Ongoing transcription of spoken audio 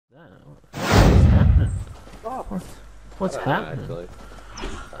What's happening?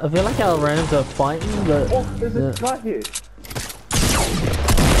 I feel like our randoms are fighting, but... Oh, there's a guy here.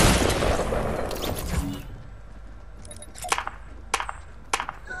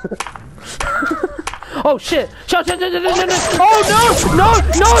 Oh shit! Shut! Oh no! No!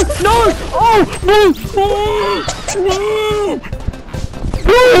 No! No! Oh no!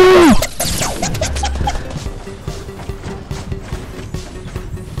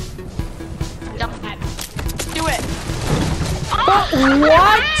 Jump that. Do it.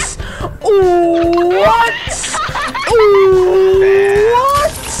 What? What?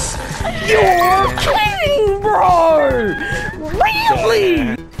 You're kidding, bro!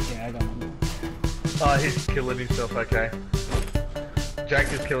 Really? Oh, he's killing himself, okay.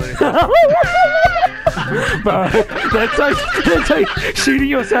 Jack is killing himself. Bro, that's like shooting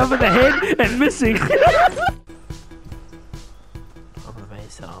yourself in the head and missing. I'm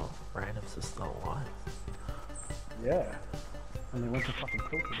amazed how randoms are still alive. Yeah. And they went to fucking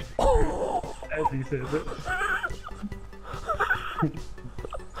kill him. As he says it.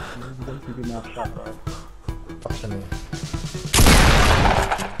 That's a good enough shot, bro.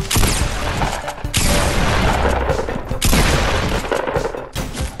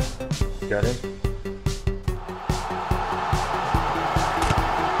 Got him.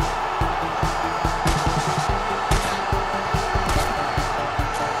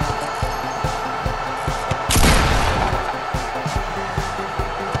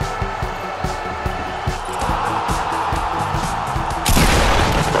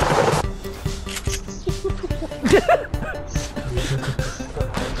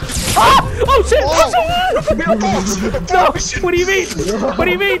 Oh shit! No! What do you mean? What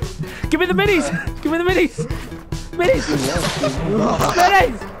do you mean? Give me the minis! Give me the minis! Minis!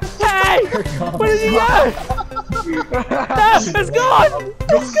 Minis! Hey! Where did you go? No! It's gone!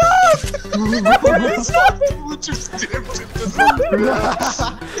 It's gone! No! It's gone! No!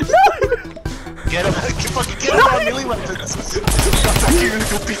 Get him! Fucking get him on melee weapons! Fuck you,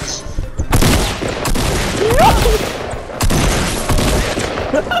 little bitch!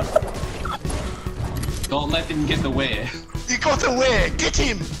 Don't let him get away. You got away! Get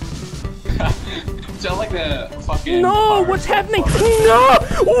him! Sound like the fucking... No! What's happening? No!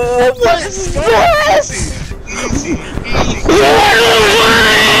 What's this? Easy!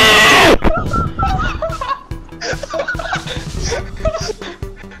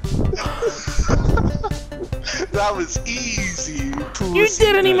 That was easy! You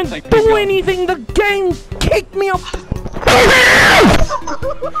didn't even do anything! The game kicked me off!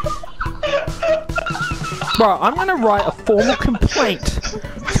 Bro, I'm gonna write a formal complaint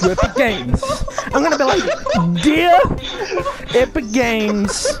to Epic Games. I'm gonna be like, dear Epic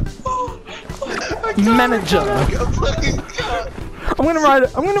Games manager. I'm gonna write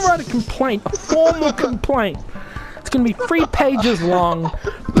a complaint, a formal complaint. It's gonna be 3 pages long,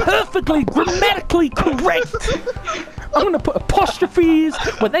 perfectly grammatically correct. I'm gonna put apostrophes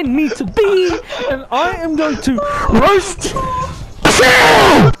where they need to be, and I am going to roast.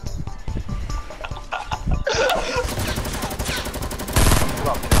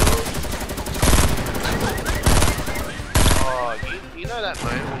 You know that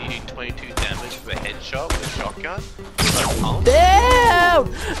moment when you do 22 damage with a headshot with a shotgun? Down!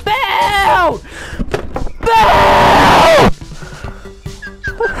 Down! Down!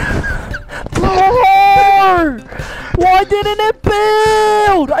 No! Why didn't it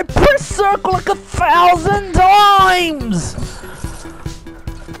build? I pressed circle like 1,000 times!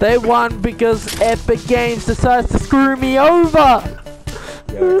 They won because Epic Games decides to screw me over!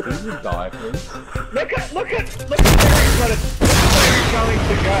 Yo, can you die, please? Look at where he's going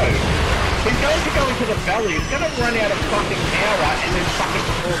to go. He's going to go into the valley. He's going to run out of fucking power and then fucking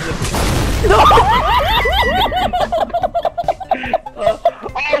fall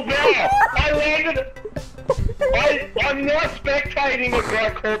oh man! I landed. I'm now spectating a guy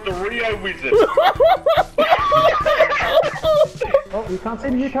called the Rio Wizard. Oh, you can't see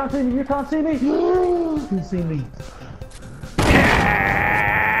me! You can't see me! You can't see me! You can see me.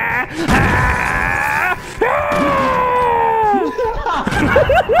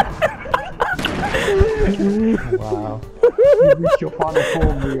 Wow. You reached your final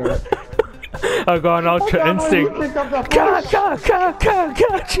form, Rio. I got an ultra instinct.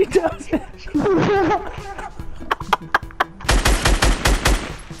 She does it.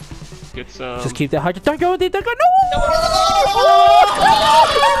 Get some. Just keep that high. Don't go with it. Don't go. No!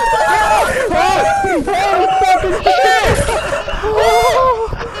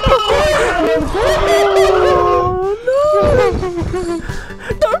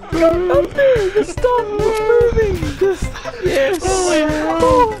 Don't go up there. Just stop moving. Just yes.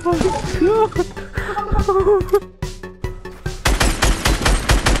 Oh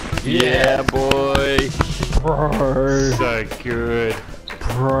Yeah, boy. Bro. So good.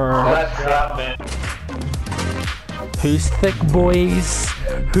 Bro. That's right, man. Who's thick, boys?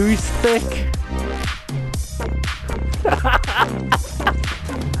 Who's thick?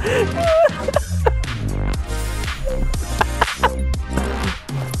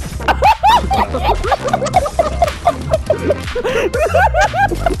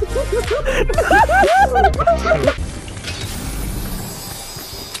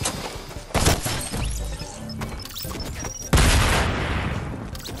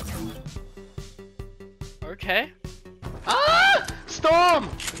 Okay. Ah! Storm!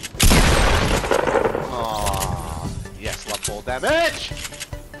 Oh, yes, love full damage!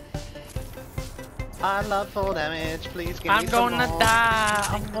 I love full damage, please give I'm me some gonna more. die.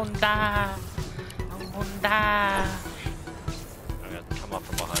 I'm gonna die. I'm gonna die. I'm gonna come up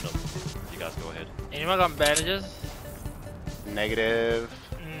from behind him. You guys go ahead. Anyone got bandages? Negative.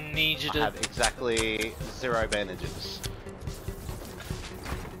 Need you I to. have exactly 0 bandages.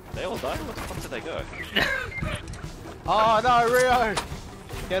 They all died? Where the fuck did they go? Oh no, Rio!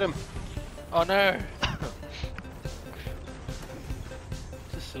 Get him. Oh no.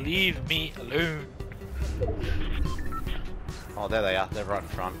 Just leave me alone. Oh, there they are. They're right in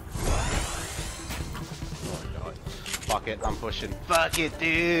front. Oh god. Fuck it, I'm pushing. Fuck it,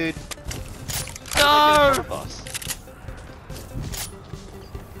 dude! No! Us.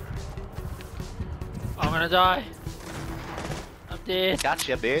 I'm gonna die. I'm dead.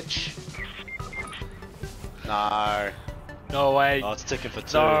 Gotcha, bitch. No. No way. Oh, it's ticking for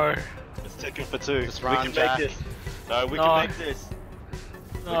 2. No. It's ticking for 2. Just We run, can Jack. make this. No, we No. can make this.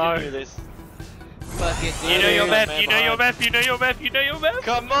 We No. can do this. Fuck it, You know your man map. You know your map. You know your map. You know your map.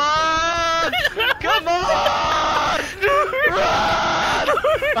 Come on! Come on!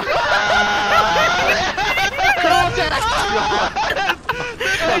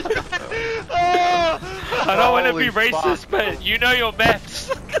 I don't want to Holy be racist, fuck. but you know your maps.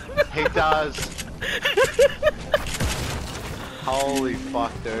 He does. Holy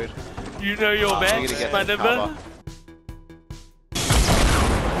fuck, dude. You know your I'm maps, gonna get my some nigga. cover.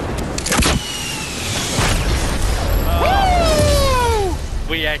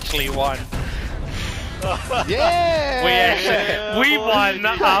 We actually won. Yeah! We won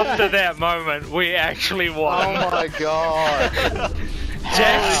after that moment. We actually won. Oh my god.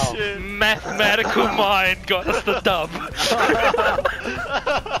 Jack's Wow. mathematical mind got us the dub.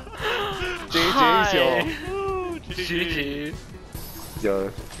 GG's, y'all. GG.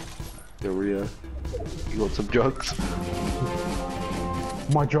 Yo, Rio, you want some drugs?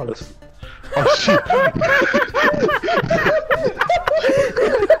 My drugs. Oh shit!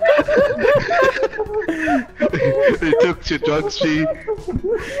 They took your drugs, G.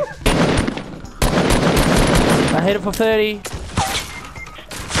 I hit it for 30.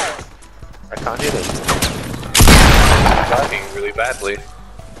 I can't hit it. I'm driving really badly.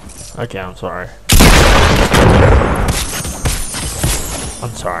 Okay, I'm sorry.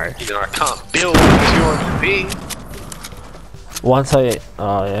 I'm sorry. You know, I can't build with you on the thing. Once I...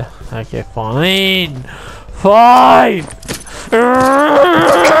 Oh, yeah. Okay, fine. Fine!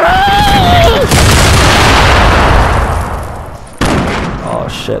 Oh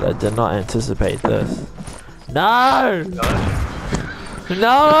shit, I did not anticipate this. No!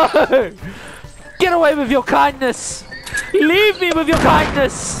 No! Get away with your kindness! Leave me with your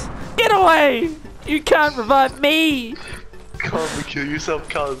kindness! Get away! You can't revive me! Come and kill yourself,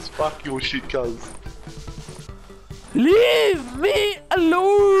 cuz. Fuck your shit, cuz. Leave me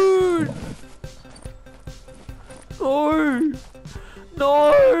alone! No!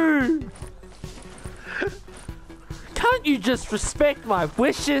 No! Can't you just respect my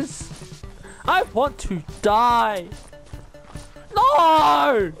wishes? I want to die!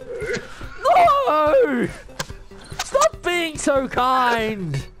 No! No! Stop being so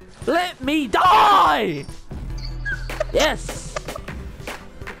kind! Let me die! Yes!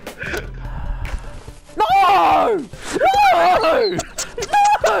 No! No!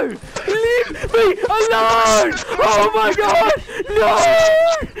 No! Leave me alone! Oh my god! No!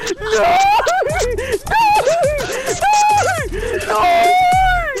 No! No!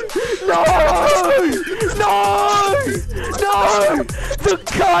 No! No! No! The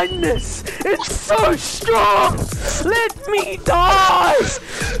kindness! It's so strong! Let me die!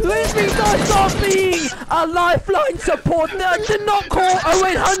 Let me die! Stop being a lifeline support! I did not call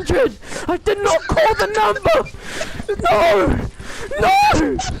 0800! I did not call the number! No!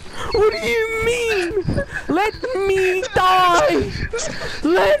 No! What do you mean? Let me die!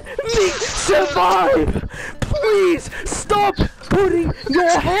 Let me survive! Please stop putting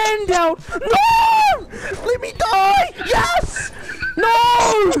your hand out. No! Let me die. Yes.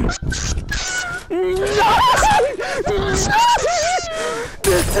 No. No.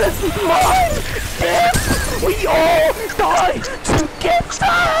 This is mine. Yes. We all die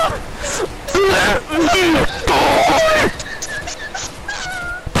together. Let me die.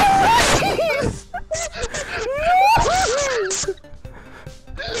 Please.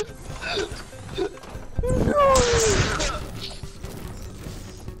 No.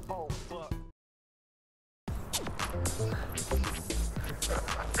 Oh, fuck.